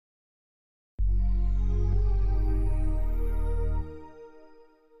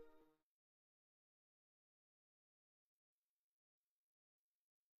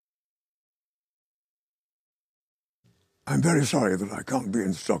I'm very sorry that I can't be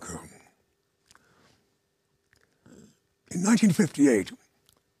in Stockholm. In 1958,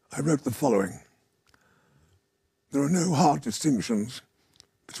 I wrote the following. There are no hard distinctions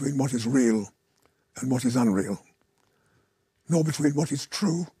between what is real and what is unreal, nor between what is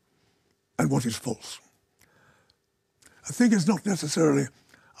true and what is false. A thing is not necessarily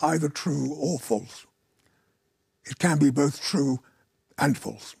either true or false. It can be both true and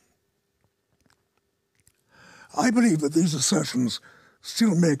false. I believe that these assertions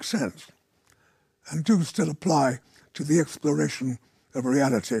still make sense and do still apply to the exploration of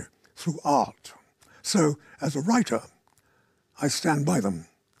reality through art. So, as a writer, I stand by them.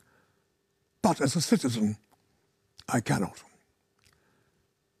 But as a citizen, I cannot.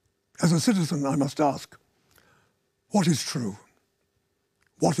 As a citizen, I must ask, what is true?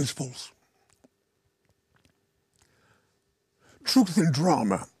 What is false? Truth in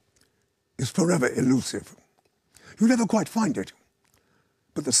drama is forever elusive. You never quite find it,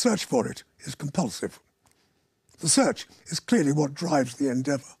 but the search for it is compulsive. The search is clearly what drives the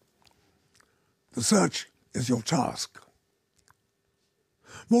endeavor. The search is your task.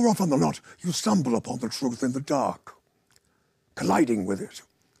 More often than not, you stumble upon the truth in the dark, colliding with it,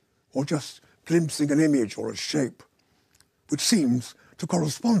 or just glimpsing an image or a shape which seems to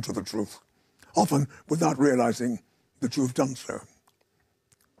correspond to the truth, often without realizing that you have done so.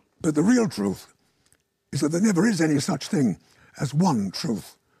 But the real truth is that there never is any such thing as one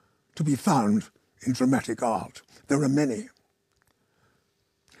truth to be found in dramatic art. There are many.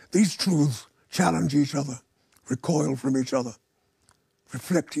 These truths challenge each other, recoil from each other,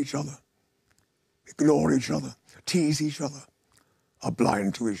 reflect each other, ignore each other, tease each other, are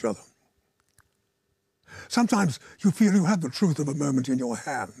blind to each other. Sometimes you feel you have the truth of a moment in your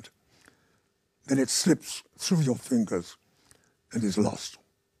hand, then it slips through your fingers and is lost.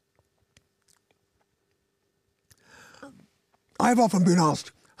 I've often been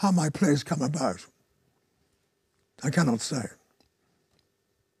asked how my plays come about. I cannot say.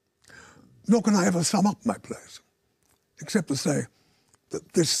 Nor can I ever sum up my plays, except to say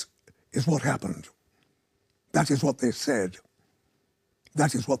that this is what happened. That is what they said.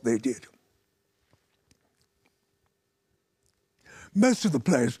 That is what they did. Most of the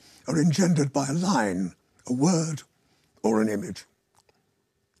plays are engendered by a line, a word, or an image.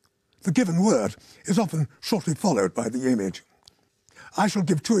 The given word is often shortly followed by the image. I shall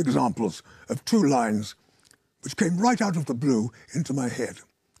give two examples of two lines which came right out of the blue into my head,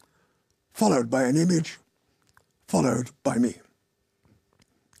 followed by an image, followed by me.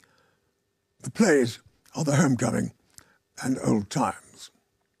 The plays are The Homecoming and Old Times.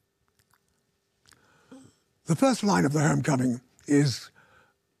 The first line of The Homecoming is,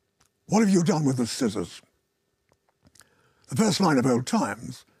 "What have you done with the scissors?" The first line of Old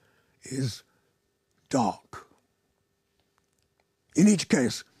Times is, "Dark." In each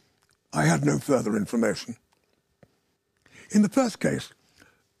case, I had no further information. In the first case,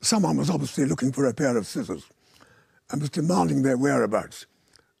 someone was obviously looking for a pair of scissors and was demanding their whereabouts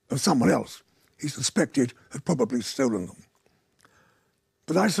of someone else he suspected had probably stolen them.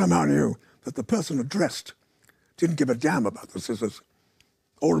 But I somehow knew that the person addressed didn't give a damn about the scissors,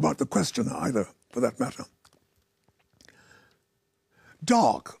 or about the questioner either, for that matter.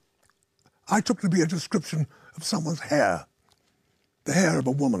 Dark, I took to be a description of someone's hair, the hair of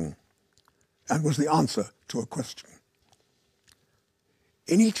a woman, and was the answer to a question.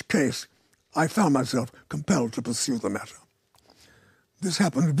 In each case, I found myself compelled to pursue the matter. This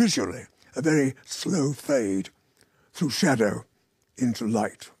happened visually, a very slow fade through shadow into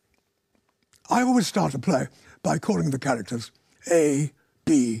light. I always start a play by calling the characters A,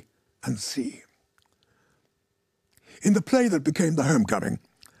 B, and C. In the play that became The Homecoming,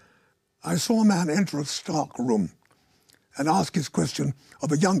 I saw a man enter a stark room and ask his question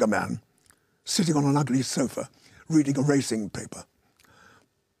of a younger man sitting on an ugly sofa reading a racing paper.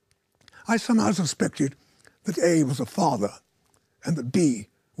 I somehow suspected that A was a father and that B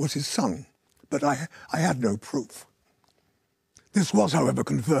was his son, but I had no proof. This was, however,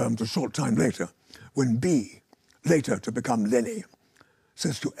 confirmed a short time later when B, later to become Lenny,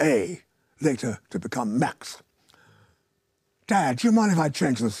 says to A, later to become Max, "Dad, do you mind if I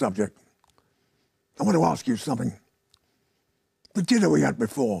change the subject? I want to ask you something. The dinner we had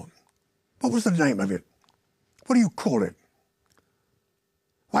before, what was the name of it? What do you call it?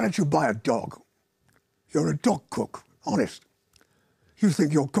 Why don't you buy a dog? You're a dog cook, honest. You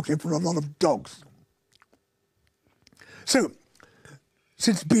think you're cooking for a lot of dogs." So,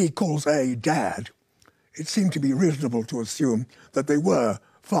 since B calls A Dad, it seemed to be reasonable to assume that they were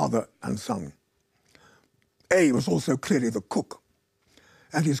father and son. A was also clearly the cook,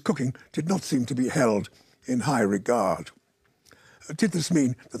 and his cooking did not seem to be held in high regard. Did this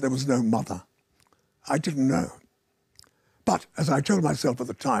mean that there was no mother? I didn't know. But, as I told myself at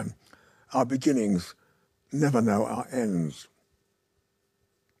the time, our beginnings never know our ends.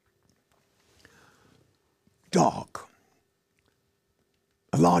 Dark.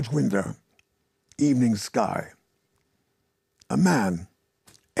 A large window, evening sky. A man,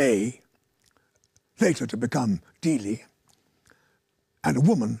 A, later to become Dealey, and a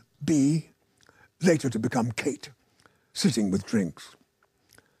woman, B, later to become Kate, sitting with drinks.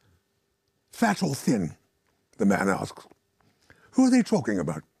 Fat or thin? The man asks. Who are they talking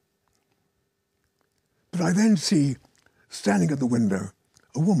about? But I then see, standing at the window,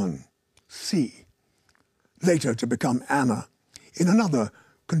 a woman, C, later to become Anna, in another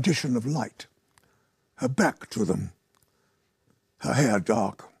condition of light, her back to them, her hair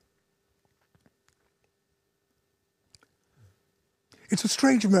dark. It's a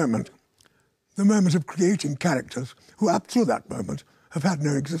strange moment, the moment of creating characters who up to that moment have had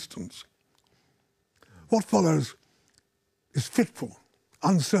no existence. What follows is fitful,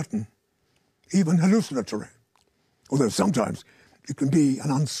 uncertain, even hallucinatory, although sometimes it can be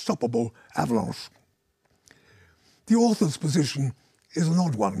an unstoppable avalanche. The author's position is an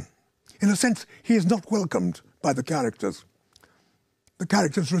odd one. In a sense, he is not welcomed by the characters. The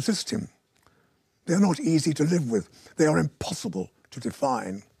characters resist him. They are not easy to live with. They are impossible to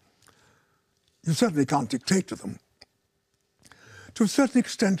define. You certainly can't dictate to them. To a certain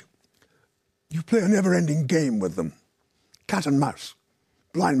extent, you play a never-ending game with them. Cat and mouse,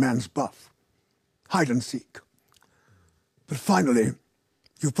 blind man's buff, hide and seek. But finally,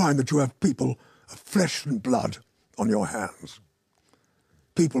 you find that you have people of flesh and blood on your hands.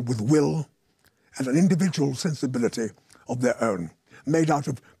 People with will and an individual sensibility of their own, made out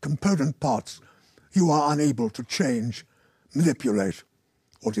of component parts you are unable to change, manipulate,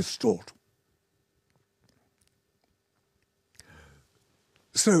 or distort.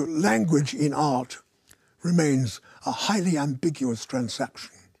 So language in art remains a highly ambiguous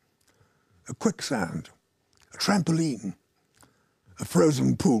transaction, a quicksand, a trampoline, a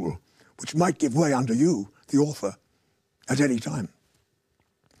frozen pool, which might give way under you, the author, at any time.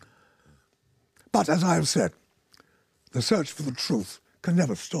 But as I have said, the search for the truth can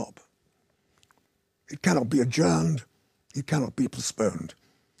never stop. It cannot be adjourned, it cannot be postponed.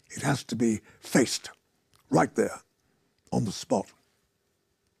 It has to be faced, right there, on the spot.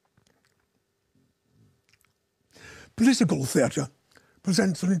 Political theatre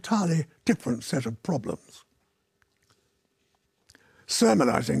presents an entirely different set of problems.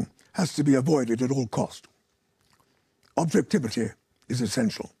 Sermonizing has to be avoided at all cost. Objectivity is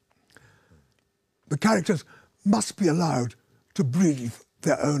essential. The characters must be allowed to breathe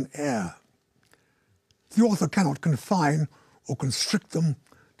their own air. The author cannot confine or constrict them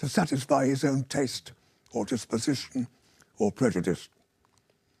to satisfy his own taste or disposition or prejudice.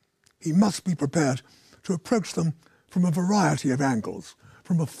 He must be prepared to approach them from a variety of angles,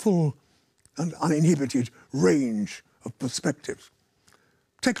 from a full and uninhibited range of perspectives.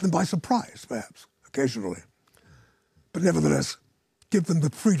 Take them by surprise, perhaps, occasionally, but nevertheless give them the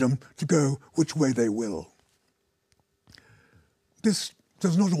freedom to go which way they will. This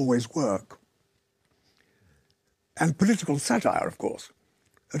does not always work. And political satire, of course,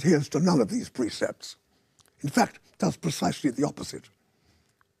 adheres to none of these precepts. In fact, does precisely the opposite,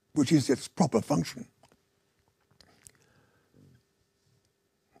 which is its proper function.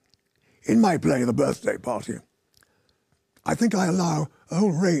 In my play, The Birthday Party, I think I allow a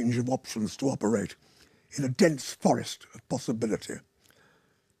whole range of options to operate in a dense forest of possibility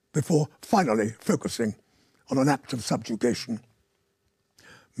before finally focusing on an act of subjugation.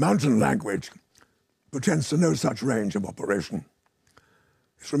 Mountain language pretends to no such range of operation.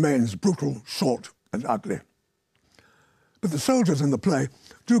 It remains brutal, short, and ugly. But the soldiers in the play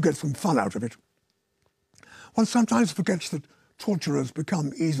do get some fun out of it. One sometimes forgets that torturers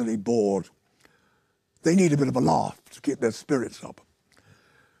become easily bored. They need a bit of a laugh to keep their spirits up.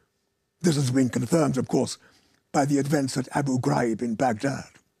 This has been confirmed, of course, by the events at Abu Ghraib in Baghdad.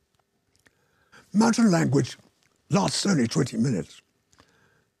 Mountain language lasts only 20 minutes,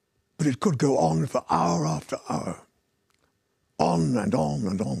 but it could go on for hour after hour, on and on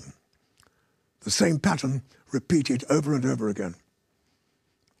and on. The same pattern repeated over and over again,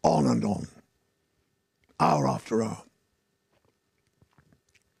 on and on, hour after hour.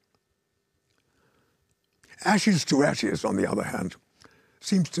 Ashes to Ashes, on the other hand,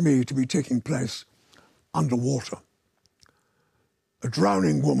 seems to me to be taking place underwater. A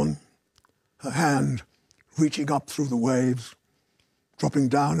drowning woman, her hand reaching up through the waves, dropping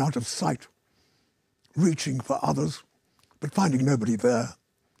down out of sight, reaching for others, but finding nobody there,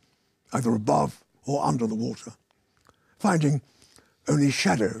 either above or under the water, finding only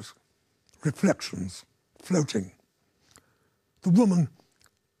shadows, reflections, floating. The woman,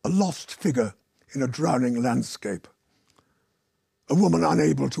 a lost figure in a drowning landscape. A woman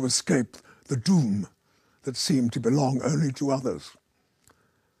unable to escape the doom that seemed to belong only to others.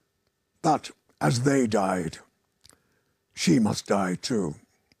 But as they died, she must die too.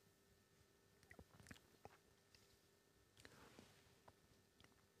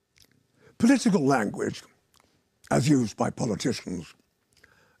 Political language, as used by politicians,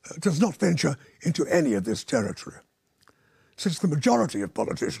 does not venture into any of this territory, since the majority of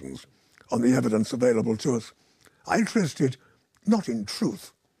politicians, on the evidence available to us, are interested not in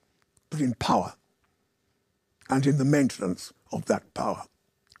truth, but in power, and in the maintenance of that power.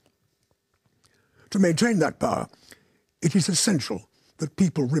 To maintain that power, it is essential that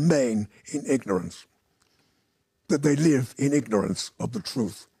people remain in ignorance, that they live in ignorance of the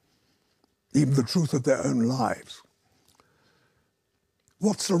truth, even the truth of their own lives.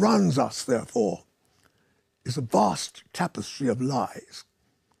 What surrounds us, therefore, is a vast tapestry of lies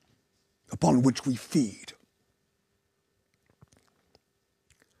upon which we feed.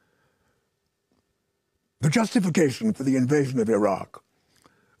 The justification for the invasion of Iraq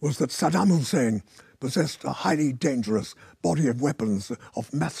was that Saddam Hussein possessed a highly dangerous body of weapons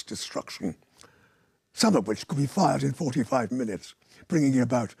of mass destruction, some of which could be fired in 45 minutes, bringing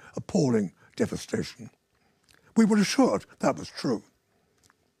about appalling devastation. We were assured that was true.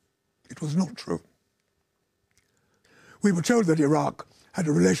 It was not true. We were told that Iraq had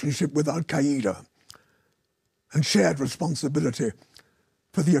a relationship with Al-Qaeda and shared responsibility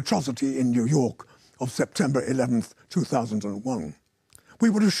for the atrocity in New York of September 11th, 2001. We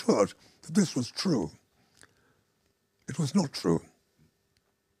were assured that this was true. It was not true.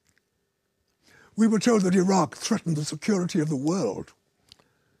 We were told that Iraq threatened the security of the world.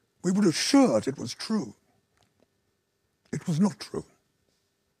 We were assured it was true. It was not true.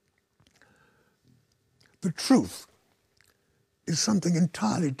 The truth is something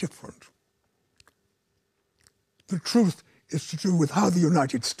entirely different. The truth is to do with how the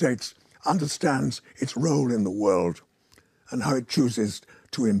United States understands its role in the world and how it chooses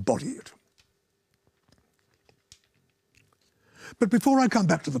to embody it. But before I come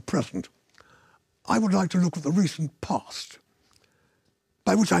back to the present, I would like to look at the recent past,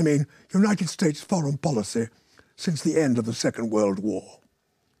 by which I mean United States foreign policy since the end of the Second World War.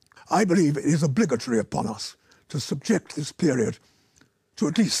 I believe it is obligatory upon us to subject this period to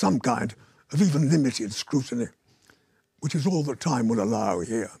at least some kind of even limited scrutiny, which is all that time will allow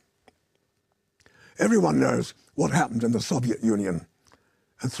here. Everyone knows what happened in the Soviet Union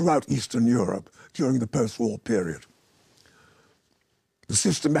and throughout Eastern Europe during the post-war period. The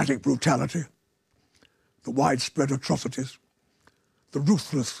systematic brutality, the widespread atrocities, the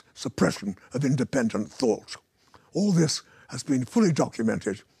ruthless suppression of independent thought. All this has been fully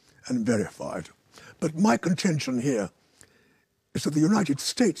documented and verified. But my contention here is that the United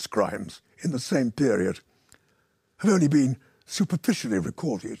States crimes in the same period have only been superficially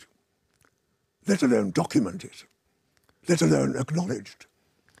recorded, let alone documented, let alone acknowledged,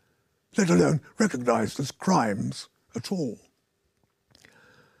 let alone recognized as crimes at all.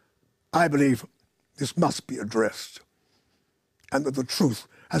 I believe this must be addressed, and that the truth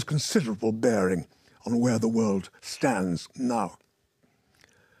has considerable bearing on where the world stands now.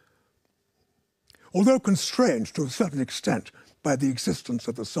 Although constrained to a certain extent by the existence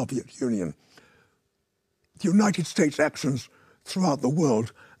of the Soviet Union, the United States' actions throughout the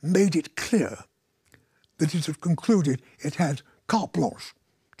world made it clear that it had concluded it had carte blanche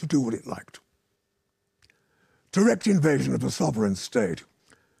to do what it liked. Direct invasion of a sovereign state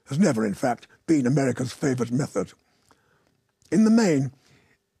has never, in fact, been America's favored method. In the main,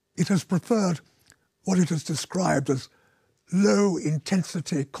 it has preferred what it has described as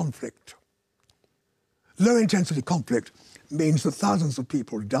low-intensity conflict. Low-intensity conflict means that thousands of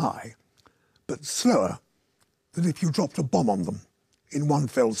people die, but slower than if you dropped a bomb on them in one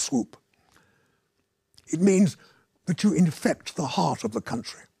fell swoop. It means that you infect the heart of the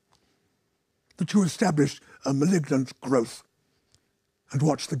country, that you establish a malignant growth and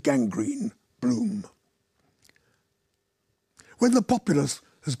watch the gangrene bloom. When the populace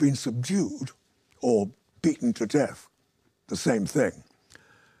has been subdued or beaten to death, the same thing,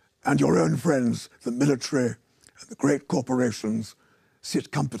 and your own friends, the military and the great corporations,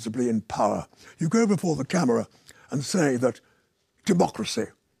 sit comfortably in power, you go before the camera and say that democracy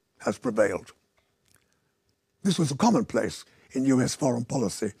has prevailed. This was a commonplace in US foreign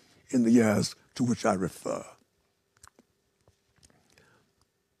policy in the years to which I refer.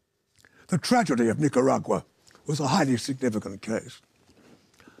 The tragedy of Nicaragua was a highly significant case.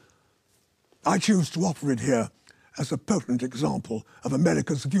 I choose to offer it here as a potent example of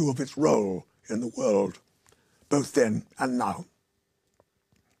America's view of its role in the world, both then and now.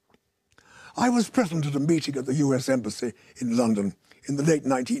 I was present at a meeting at the US Embassy in London in the late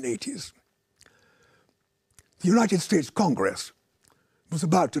 1980s. The United States Congress was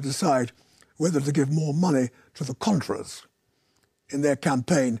about to decide whether to give more money to the Contras in their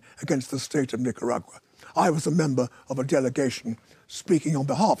campaign against the state of Nicaragua. I was a member of a delegation speaking on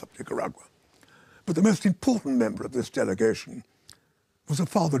behalf of Nicaragua. But the most important member of this delegation was a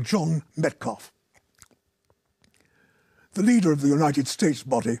Father John Metcalf. The leader of the United States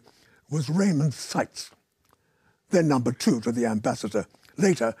body was Raymond Seitz, then number 2 to the ambassador,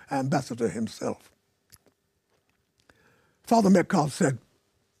 later ambassador himself. Father Metcalf said,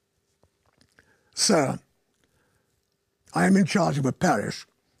 "Sir, I am in charge of a parish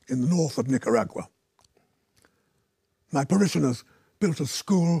in the north of Nicaragua. My parishioners built a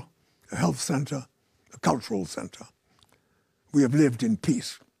school, a health center, a cultural center. We have lived in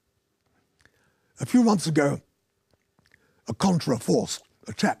peace. A few months ago, a Contra force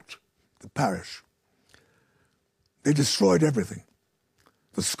attacked the parish. They destroyed everything: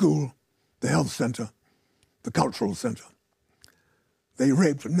 the school, the health center, the cultural center. They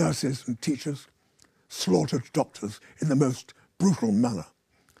raped nurses and teachers, slaughtered doctors in the most brutal manner.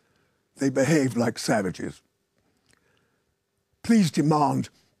 They behaved like savages. Please demand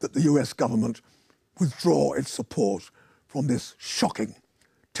that the US government withdraw its support from this shocking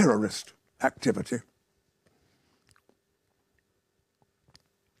terrorist activity."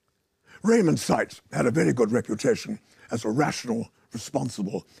 Raymond Seitz had a very good reputation as a rational,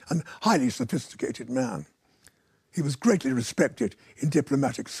 responsible, and highly sophisticated man. He was greatly respected in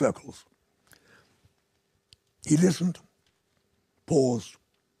diplomatic circles. He listened, paused,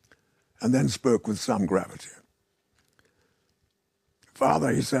 and then spoke with some gravity.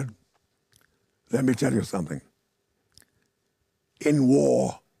 "Father," he said, "let me tell you something. In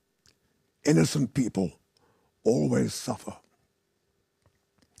war, innocent people always suffer."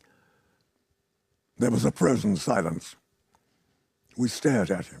 There was a frozen silence. We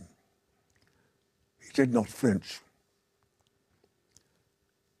stared at him. He did not flinch.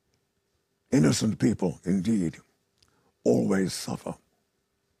 Innocent people, indeed, always suffer.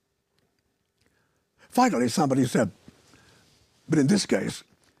 Finally, somebody said, "But in this case,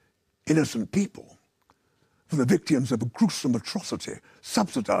 innocent people were the victims of a gruesome atrocity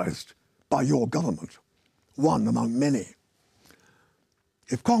subsidized by your government, one among many.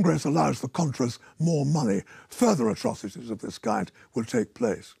 If Congress allows the Contras more money, further atrocities of this kind will take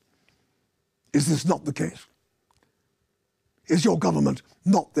place. Is this not the case? Is your government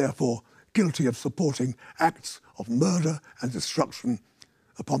not, therefore, guilty of supporting acts of murder and destruction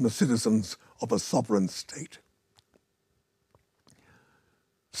upon the citizens of a sovereign state?"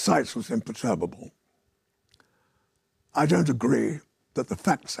 Seitz was imperturbable. "I don't agree that the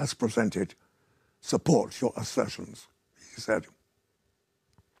facts as presented support your assertions," he said.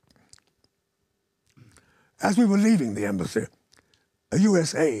 As we were leaving the embassy, a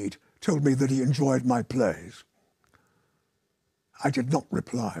US aide told me that he enjoyed my plays. I did not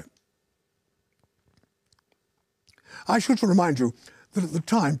reply. I should remind you that at the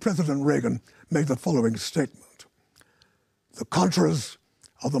time President Reagan made the following statement: "The Contras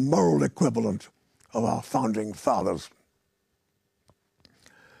are the moral equivalent of our founding fathers."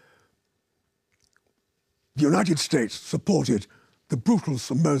 The United States supported the brutal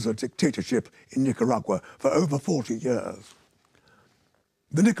Somoza dictatorship in Nicaragua for over 40 years.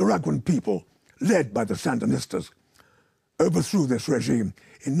 The Nicaraguan people, led by the Sandinistas, overthrew this regime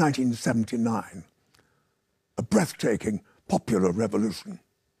in 1979, a breathtaking popular revolution.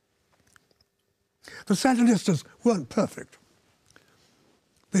 The Sandinistas weren't perfect.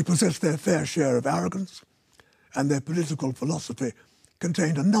 They possessed their fair share of arrogance, and their political philosophy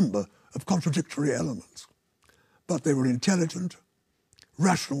contained a number of contradictory elements. But they were intelligent,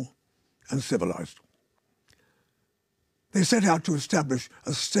 rational, and civilized. They set out to establish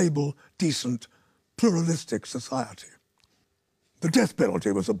a stable, decent, pluralistic society. The death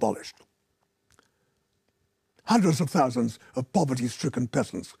penalty was abolished. Hundreds of thousands of poverty-stricken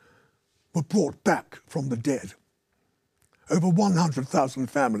peasants were brought back from the dead. Over 100,000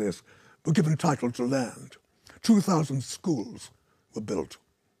 families were given title to land. 2,000 schools were built.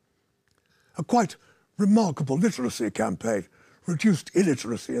 A quite remarkable literacy campaign reduced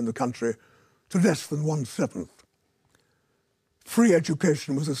illiteracy in the country to less than 1/7. Free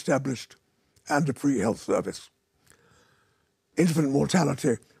education was established and a free health service. Infant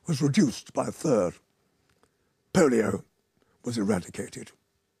mortality was reduced by 1/3. Polio was eradicated.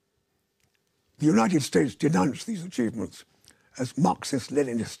 The United States denounced these achievements as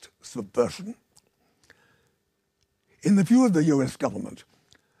Marxist-Leninist subversion. In the view of the US government,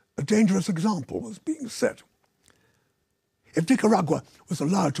 a dangerous example was being set. If Nicaragua was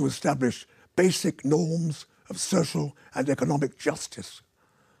allowed to establish basic norms of social and economic justice,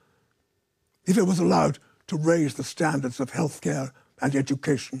 if it was allowed to raise the standards of healthcare and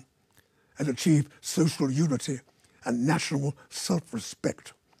education and achieve social unity and national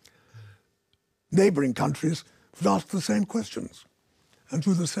self-respect, neighboring countries would ask the same questions and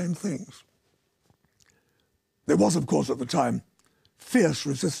do the same things. There was, of course, at the time, fierce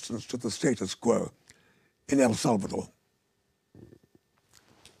resistance to the status quo in El Salvador.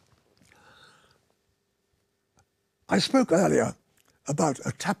 I spoke earlier about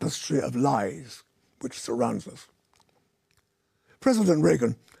a tapestry of lies which surrounds us. President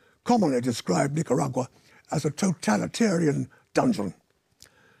Reagan commonly described Nicaragua as a totalitarian dungeon.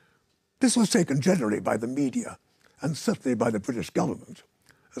 This was taken generally by the media, and certainly by the British government,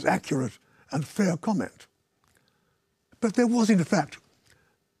 as accurate and fair comment. But there was, in fact,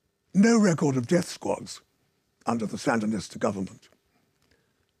 no record of death squads under the Sandinista government.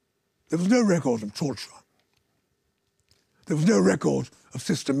 There was no record of torture. There was no record of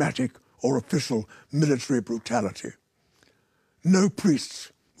systematic or official military brutality. No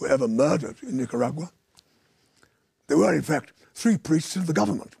priests were ever murdered in Nicaragua. There were, in fact, 3 priests in the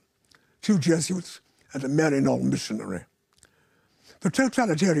government, 2 Jesuits and a Maryknoll missionary. The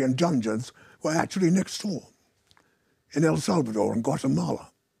totalitarian dungeons were actually next door, in El Salvador and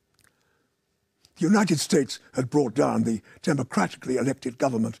Guatemala. The United States had brought down the democratically elected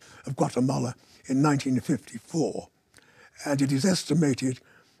government of Guatemala in 1954, and it is estimated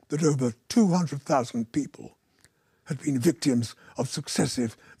that over 200,000 people had been victims of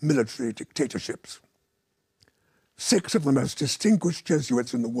successive military dictatorships. 6 of the most distinguished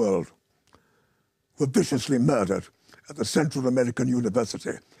Jesuits in the world were viciously murdered at the Central American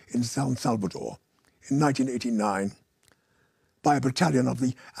University in San Salvador in 1989 by a battalion of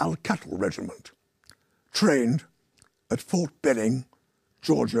the Alcatel Regiment, trained at Fort Benning,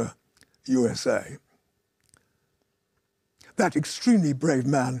 Georgia, USA. That extremely brave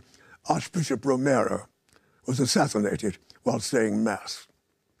man, Archbishop Romero, was assassinated while saying Mass.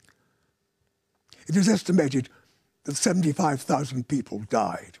 It is estimated that 75,000 people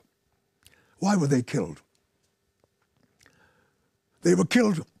died. Why were they killed? They were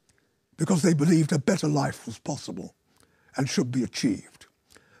killed because they believed a better life was possible and should be achieved.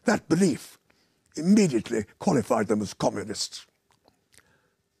 That belief immediately qualified them as communists.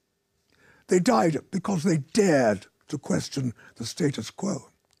 They died because they dared to question the status quo,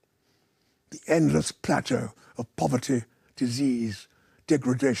 the endless plateau of poverty, disease,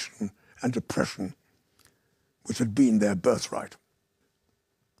 degradation, and oppression, which had been their birthright.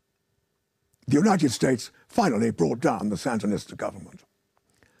 The United States finally brought down the Sandinista government.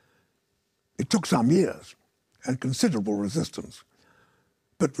 It took some years and considerable resistance,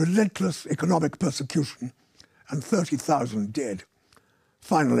 but relentless economic persecution and 30,000 dead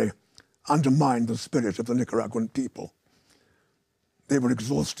finally undermined the spirit of the Nicaraguan people. They were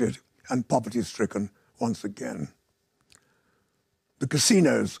exhausted and poverty-stricken once again. The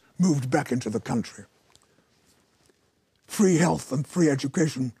casinos moved back into the country. Free health and free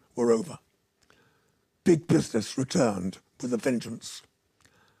education were over. Big business returned with a vengeance.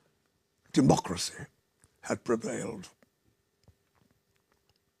 Democracy had prevailed.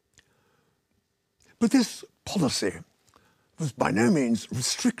 But this policy was by no means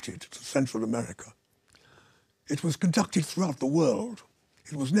restricted to Central America. It was conducted throughout the world.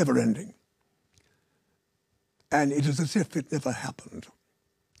 It was never-ending. And it is as if it never happened.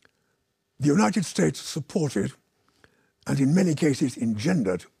 The United States supported, and in many cases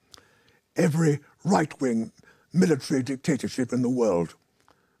engendered, every right-wing military dictatorship in the world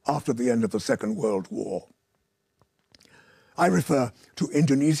after the end of the Second World War. I refer to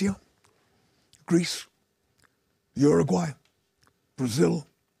Indonesia, Greece, Uruguay, Brazil,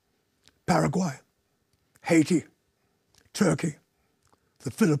 Paraguay, Haiti, Turkey,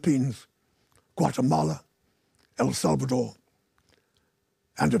 the Philippines, Guatemala, El Salvador,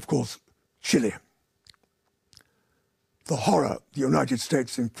 and of course, Chile. The horror the United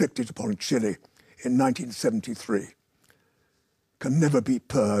States inflicted upon Chile in 1973 can never be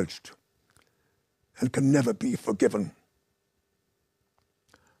purged and can never be forgiven.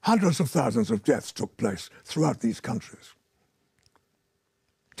 Hundreds of thousands of deaths took place throughout these countries.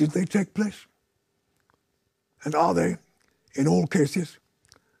 Did they take place? And are they, in all cases,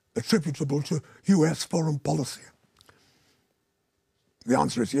 attributable to US foreign policy? The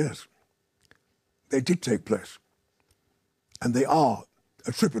answer is yes. They did take place. And they are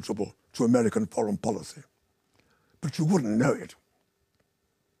attributable to American foreign policy. but you wouldn't know it.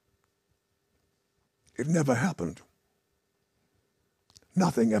 It never happened.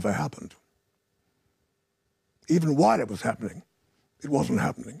 Nothing ever happened. Even while it was happening, it wasn't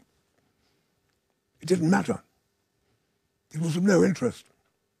happening. It didn't matter. It was of no interest.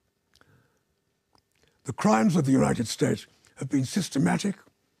 The crimes of the United States have been systematic,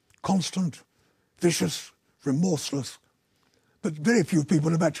 constant, vicious, remorseless, but very few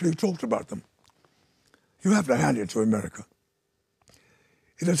people have actually talked about them. You have to hand it to America.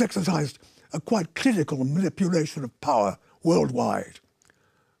 It has exercised a quite clinical manipulation of power worldwide,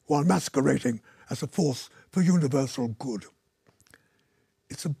 while masquerading as a force for universal good.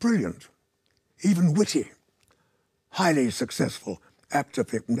 It's a brilliant, even witty, highly successful act of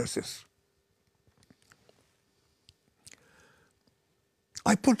hypnosis.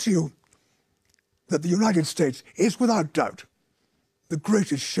 I put to you that the United States is without doubt the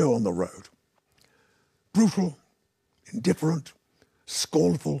greatest show on the road. Brutal, indifferent,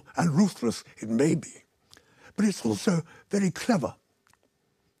 scornful and ruthless it may be, but it's also very clever.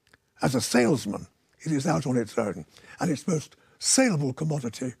 As a salesman, it is out on its own, and its most saleable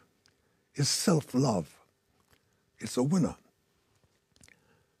commodity is self-love. It's a winner.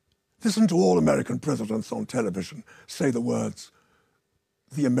 Listen to all American presidents on television say the words,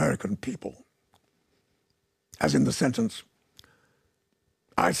 "the American people." As in the sentence,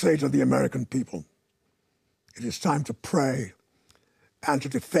 "I say to the American people, it is time to pray and to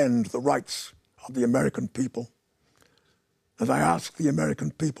defend the rights of the American people. And I ask the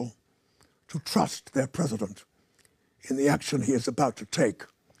American people to trust their president in the action he is about to take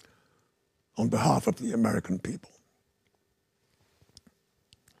on behalf of the American people."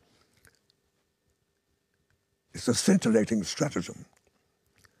 It's a scintillating stratagem.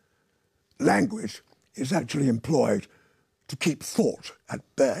 Language is actually employed to keep thought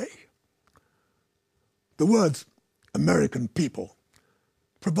at bay. The words American people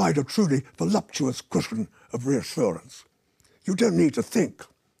provide a truly voluptuous cushion of reassurance. You don't need to think.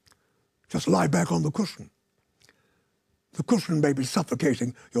 Just lie back on the cushion. The cushion may be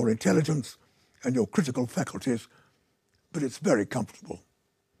suffocating your intelligence and your critical faculties, but it's very comfortable.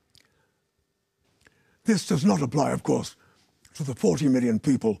 This does not apply, of course, to the 40 million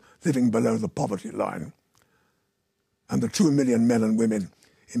people living below the poverty line and the 2 million men and women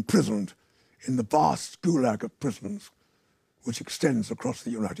imprisoned in the vast gulag of prisons which extends across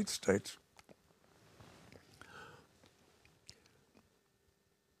the United States.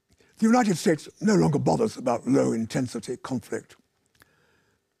 The United States no longer bothers about low-intensity conflict.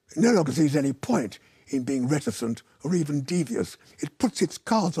 It no longer sees any point in being reticent or even devious. It puts its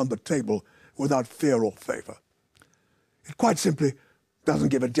cards on the table without fear or favor. It quite simply doesn't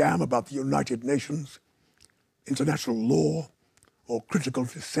give a damn about the United Nations, international law, or critical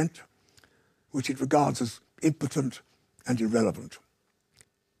dissent, which it regards as impotent and irrelevant.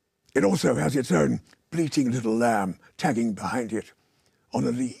 It also has its own bleating little lamb tagging behind it on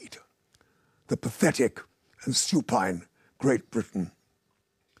a lead, the pathetic and supine Great Britain.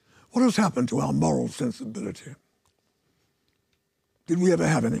 What has happened to our moral sensibility? Did we ever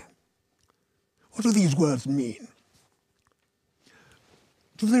have any? What do these words mean?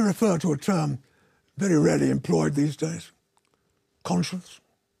 Do they refer to a term very rarely employed these days? Conscience?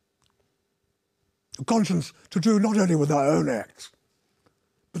 A conscience to do not only with our own acts,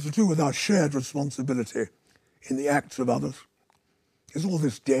 but to do with our shared responsibility in the acts of others. Is all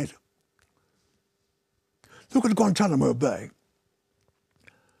this dead? Look at Guantanamo Bay.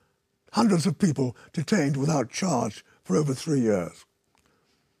 Hundreds of people detained without charge for over 3 years,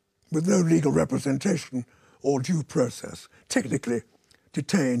 with no legal representation or due process, technically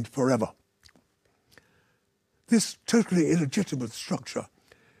detained forever. This totally illegitimate structure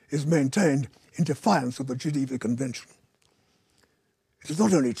is maintained in defiance of the Geneva Convention. It is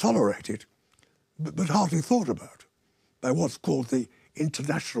not only tolerated, but hardly thought about by what's called the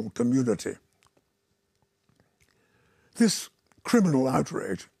international community. This criminal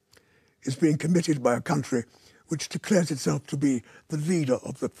outrage is being committed by a country which declares itself to be the leader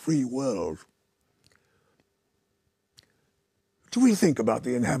of the free world. Do we think about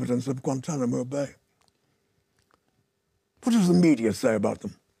the inhabitants of Guantanamo Bay? What does the media say about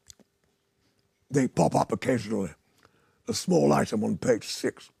them? They pop up occasionally, a small item on page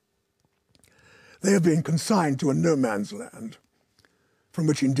 6. They have been consigned to a no-man's land, from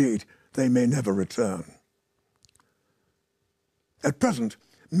which indeed they may never return. At present,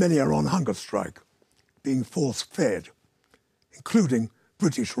 many are on hunger strike, being force-fed, including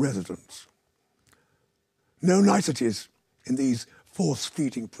British residents. No niceties in these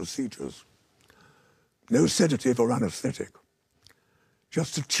force-feeding procedures. No sedative or anaesthetic.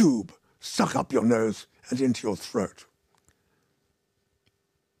 Just a tube suck up your nose and into your throat.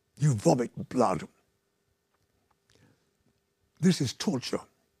 You vomit blood. This is torture.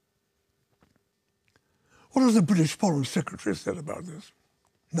 What has the British Foreign Secretary said about this?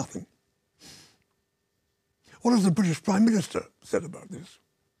 Nothing. What has the British Prime Minister said about this?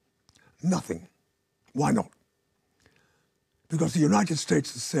 Nothing. Why not? Because the United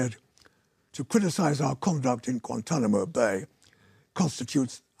States has said to criticize our conduct in Guantanamo Bay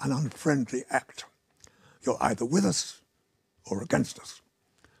constitutes an unfriendly act. You're either with us or against us.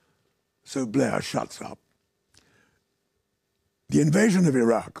 So Blair shuts up. The invasion of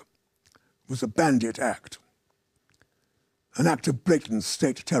Iraq was a bandit act, an act of blatant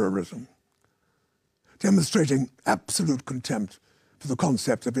state terrorism, demonstrating absolute contempt for the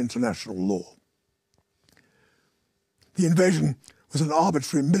concept of international law. The invasion was an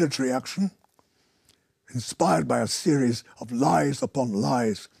arbitrary military action inspired by a series of lies upon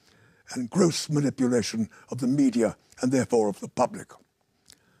lies and gross manipulation of the media and therefore of the public.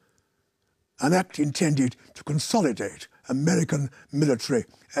 An act intended to consolidate American military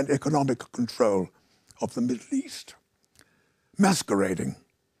and economic control of the Middle East, masquerading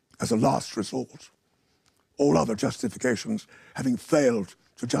as a last resort, all other justifications having failed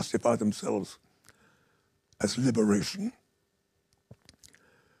to justify themselves as liberation.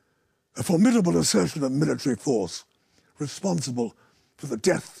 A formidable assertion of military force responsible for the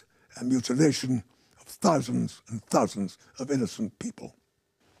death and mutilation of thousands and thousands of innocent people.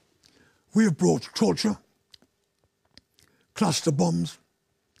 We have brought torture, cluster bombs,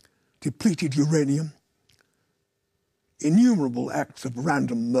 depleted uranium, innumerable acts of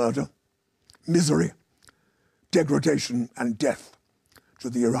random murder, misery, degradation and death to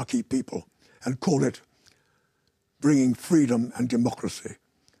the Iraqi people and call it bringing freedom and democracy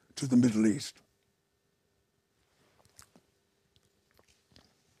to the Middle East.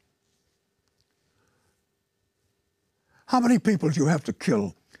 How many people do you have to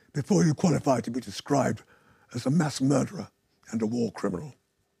kill before you qualify to be described as a mass murderer and a war criminal?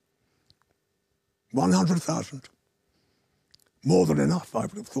 100,000. More than enough, I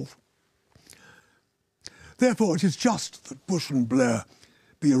would have thought. Therefore, it is just that Bush and Blair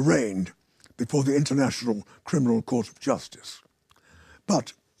be arraigned before the International Criminal Court of Justice.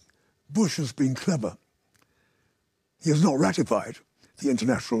 But Bush has been clever. He has not ratified the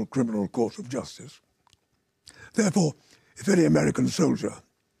International Criminal Court of Justice. Therefore, if any American soldier,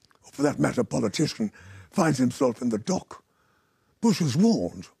 or for that matter politician, finds himself in the dock, Bush has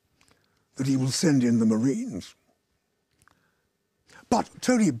warned that he will send in the Marines. But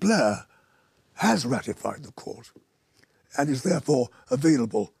Tony Blair has ratified the court and is therefore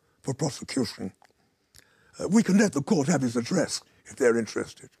available for prosecution. We can let the court have his address if they're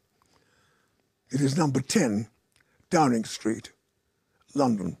interested. It is number 10, Downing Street,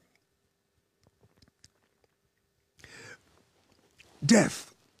 London.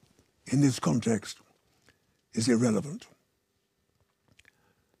 Death, in this context, is irrelevant.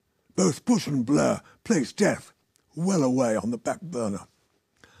 Both Bush and Blair placed death well away on the back burner.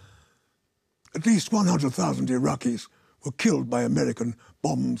 At least 100,000 Iraqis were killed by American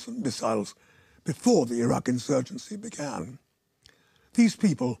bombs and missiles before the Iraq insurgency began. These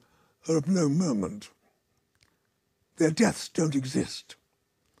people are of no moment. Their deaths don't exist.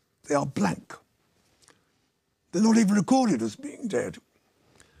 They are blank. They're not even recorded as being dead.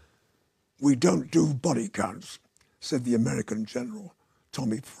 We don't do body counts, said the American general,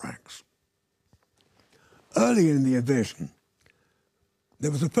 Tommy Franks. Early in the invasion, there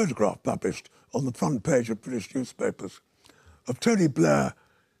was a photograph published on the front page of British newspapers of Tony Blair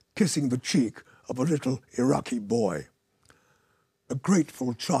kissing the cheek of a little Iraqi boy. A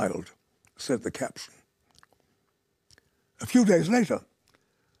grateful child, said the caption. A few days later,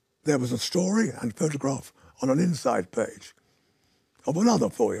 there was a story and photograph on an inside page of another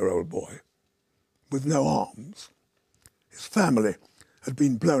 4-year-old boy with no arms. His family had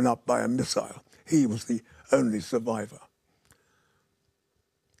been blown up by a missile. He was the only survivor.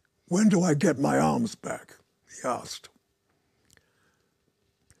 "When do I get my arms back?" he asked.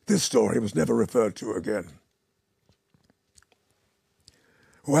 This story was never referred to again.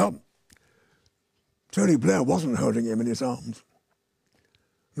 Well, Tony Blair wasn't holding him in his arms,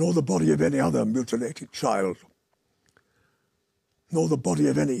 nor the body of any other mutilated child, nor the body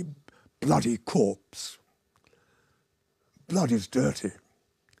of any bloody corpse. Blood is dirty.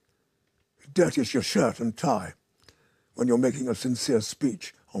 Dirty as your shirt and tie when you're making a sincere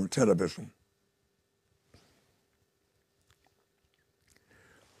speech on television.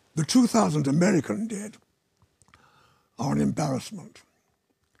 The 2,000 American dead are an embarrassment.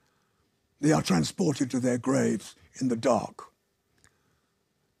 They are transported to their graves in the dark.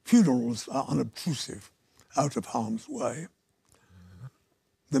 Funerals are unobtrusive, out of harm's way.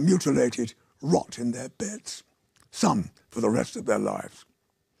 The mutilated rot in their beds, some for the rest of their lives.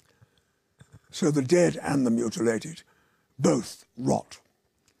 So the dead and the mutilated both rot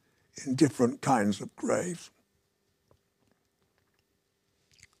in different kinds of graves.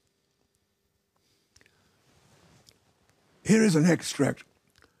 Here is an extract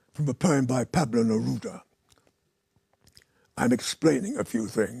from a poem by Pablo Neruda. I'm explaining a few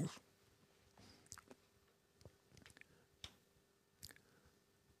things.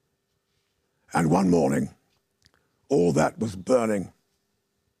 And one morning, all that was burning.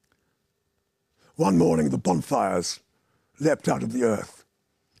 One morning, the bonfires leapt out of the earth,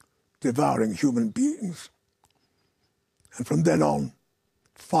 devouring human beings. And from then on,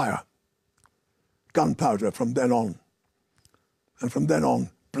 fire, gunpowder from then on, and from then on,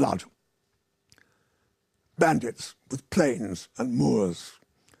 blood. Bandits with planes and moors,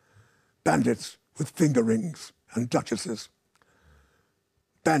 bandits with finger rings and duchesses,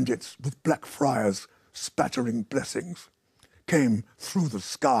 bandits with black friars spattering blessings came through the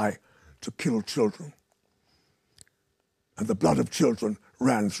sky to kill children. And the blood of children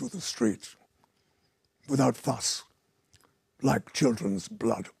ran through the streets without fuss, like children's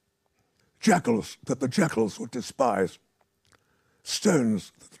blood. Jackals that the jackals would despise,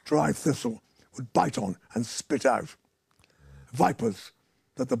 stones that the dry thistle would bite on and spit out, vipers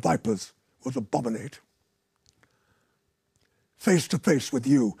that the vipers would abominate. Face to face with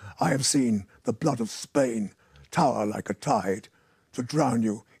you, I have seen the blood of Spain tower like a tide to drown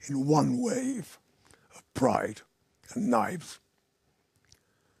you in one wave of pride and knives.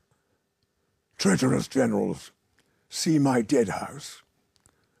 Treacherous generals, see my dead house,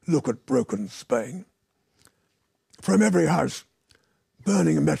 look at broken Spain. From every house,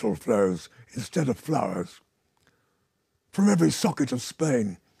 burning metal flows instead of flowers. From every socket of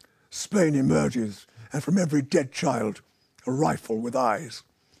Spain, Spain emerges, and from every dead child, a rifle with eyes.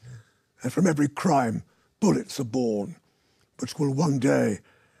 And from every crime, bullets are born, which will one day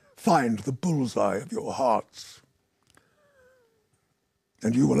find the bullseye of your hearts.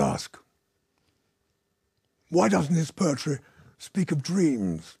 And you will ask, why doesn't his poetry speak of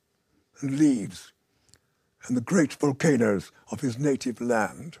dreams and leaves and the great volcanoes of his native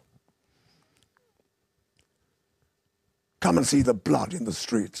land? Come and see the blood in the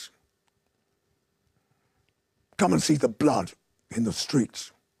streets. Come and see the blood in the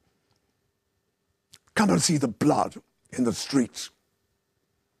streets. Come and see the blood in the streets.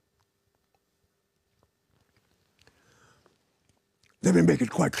 Let me make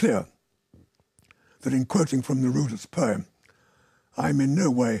it quite clear that in quoting from Neruda's poem, I am in no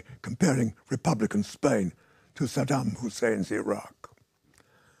way comparing Republican Spain to Saddam Hussein's Iraq.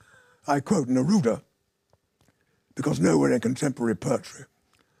 I quote Neruda because nowhere in contemporary poetry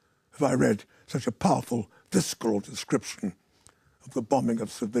have I read such a powerful, visceral description of the bombing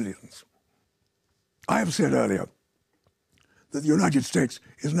of civilians. I have said earlier that the United States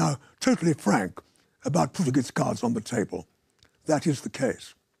is now totally frank about putting its cards on the table. That is the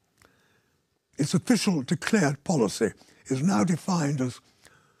case. Its official declared policy is now defined as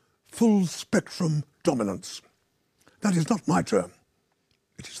full-spectrum dominance. That is not my term.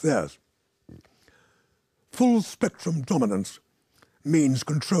 It is theirs. Full-spectrum dominance means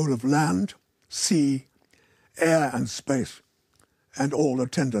control of land, sea, air and space, and all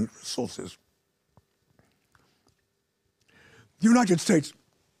attendant resources. The United States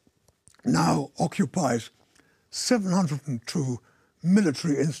now occupies 702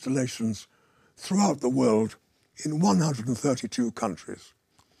 military installations throughout the world in 132 countries,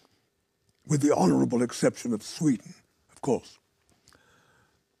 with the honourable exception of Sweden, of course.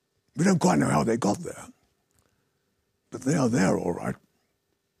 We don't quite know how they got there, but they are there all right.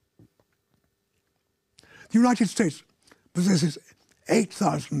 The United States possesses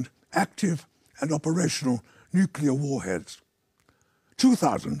 8,000 active and operational nuclear warheads.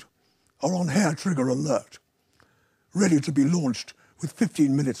 2,000 are on hair-trigger alert, ready to be launched with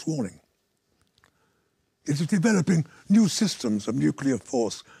 15 minutes warning. It is developing new systems of nuclear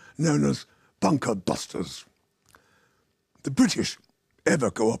force known as bunker busters. The British, ever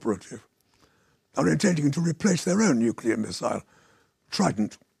cooperative, are intending to replace their own nuclear missile,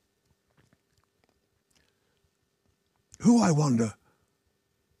 Trident. Who, I wonder,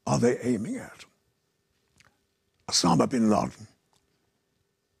 are they aiming at? Osama bin Laden?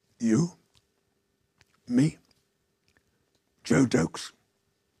 You? Me? Joe Dokes?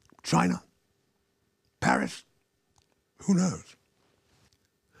 China? Paris? Who knows?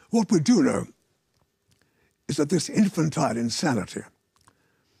 What we do know is that this infantile insanity,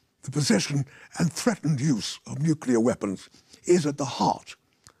 the possession and threatened use of nuclear weapons, is at the heart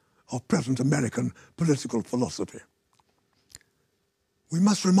of present American political philosophy. We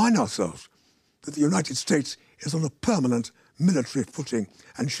must remind ourselves that the United States is on a permanent military footing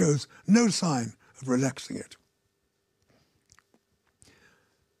and shows no sign of relaxing it.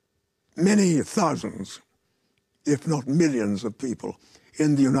 Many thousands, if not millions of people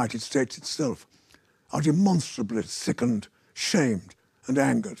in the United States itself are demonstrably sickened, shamed, and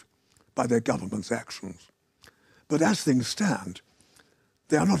angered by their government's actions. But as things stand,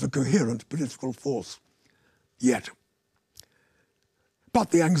 they are not a coherent political force yet.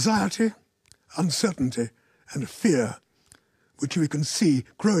 But the anxiety, uncertainty, and fear which we can see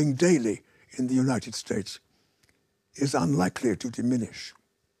growing daily in the United States is unlikely to diminish.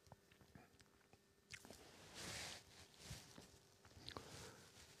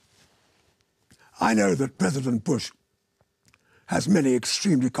 I know that President Bush has many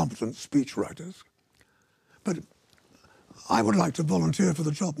extremely competent speechwriters, but I would like to volunteer for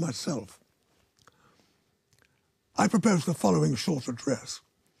the job myself. I propose the following short address,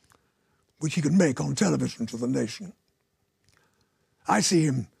 which he could make on television to the nation. I see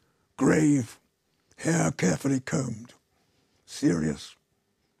him grave, hair carefully combed, serious,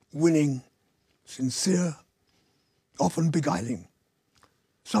 winning, sincere, often beguiling,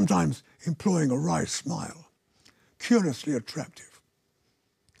 sometimes employing a wry smile, curiously attractive,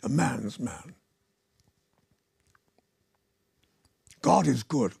 a man's man. God is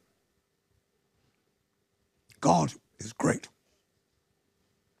good. God is great.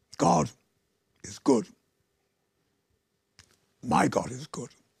 God is good. My God is good.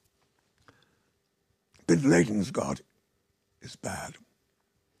 Bin Laden's God is bad.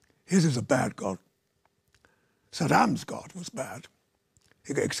 His is a bad God. Saddam's God was bad,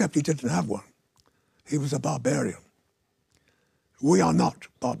 except he didn't have one. He was a barbarian. We are not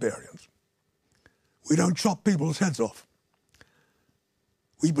barbarians. We don't chop people's heads off.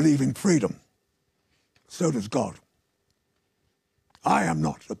 We believe in freedom. So does God. I am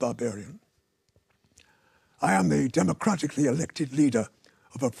not a barbarian. I am the democratically elected leader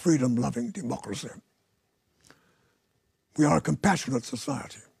of a freedom-loving democracy. We are a compassionate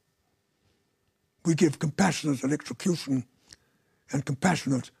society. We give compassionate electrocution and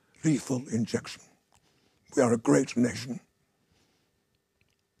compassionate lethal injection. We are a great nation.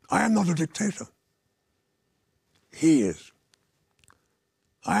 I am not a dictator. He is.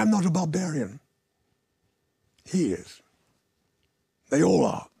 I am not a barbarian. He is. They all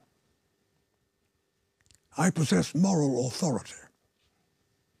are. I possess moral authority.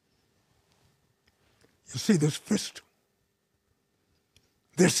 You see this fist?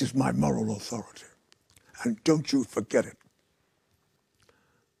 This is my moral authority, and don't you forget it.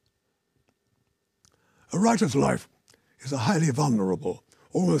 A writer's life is a highly vulnerable,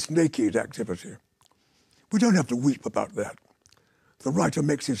 almost naked activity. We don't have to weep about that. The writer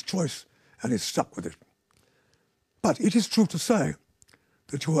makes his choice and is stuck with it. But it is true to say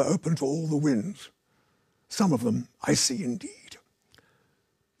that you are open to all the winds, some of them icy indeed.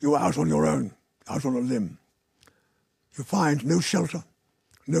 You are out on your own, out on a limb. You find no shelter,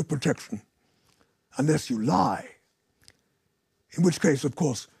 no protection, unless you lie, in which case, of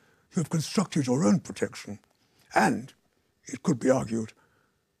course, you have constructed your own protection and, it could be argued,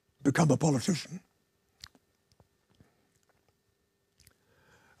 become a politician.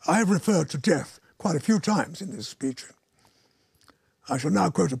 I have referred to death quite a few times in this speech. I shall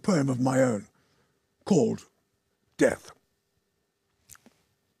now quote a poem of my own called Death.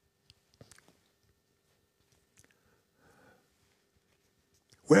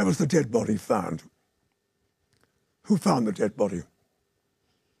 Where was the dead body found? Who found the dead body?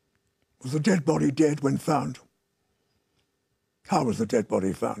 Was the dead body dead when found? How was the dead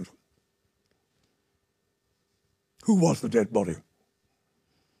body found? Who was the dead body?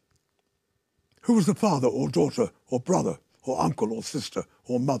 Who was the father or daughter or brother or uncle or sister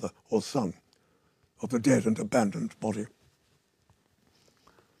or mother or son of the dead and abandoned body?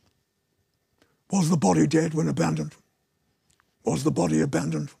 Was the body dead when abandoned? Was the body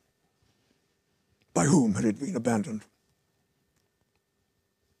abandoned? By whom had it been abandoned?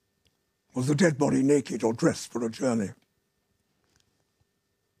 Was the dead body naked or dressed for a journey?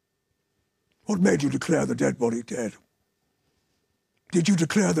 What made you declare the dead body dead? Did you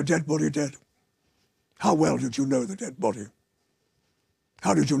declare the dead body dead? How well did you know the dead body?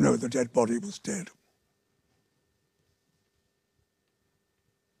 How did you know the dead body was dead?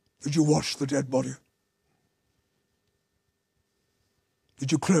 Did you wash the dead body?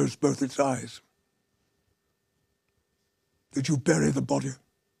 Did you close both its eyes? Did you bury the body?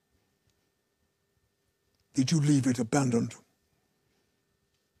 Did you leave it abandoned?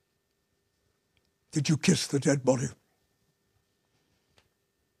 Did you kiss the dead body?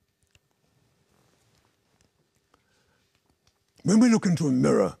 When we look into a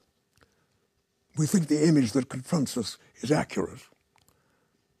mirror, we think the image that confronts us is accurate.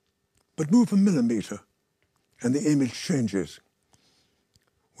 But move a millimetre and the image changes.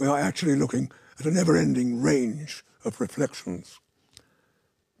 We are actually looking at a never-ending range of reflections.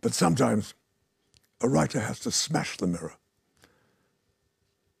 But sometimes a writer has to smash the mirror,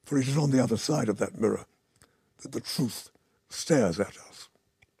 for it is on the other side of that mirror that the truth stares at us.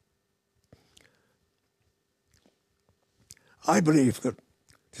 I believe that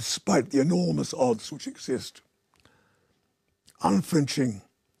despite the enormous odds which exist, unflinching,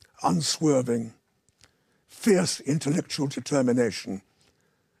 unswerving, fierce intellectual determination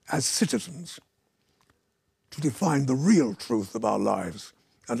as citizens to define the real truth of our lives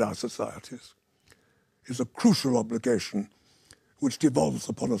and our societies is a crucial obligation which devolves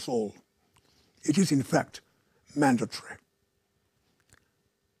upon us all. It is, in fact, mandatory.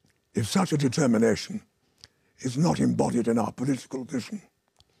 If such a determination is not embodied in our political vision,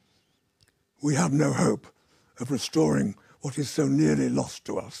 we have no hope of restoring what is so nearly lost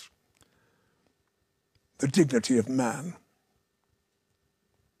to us, the dignity of man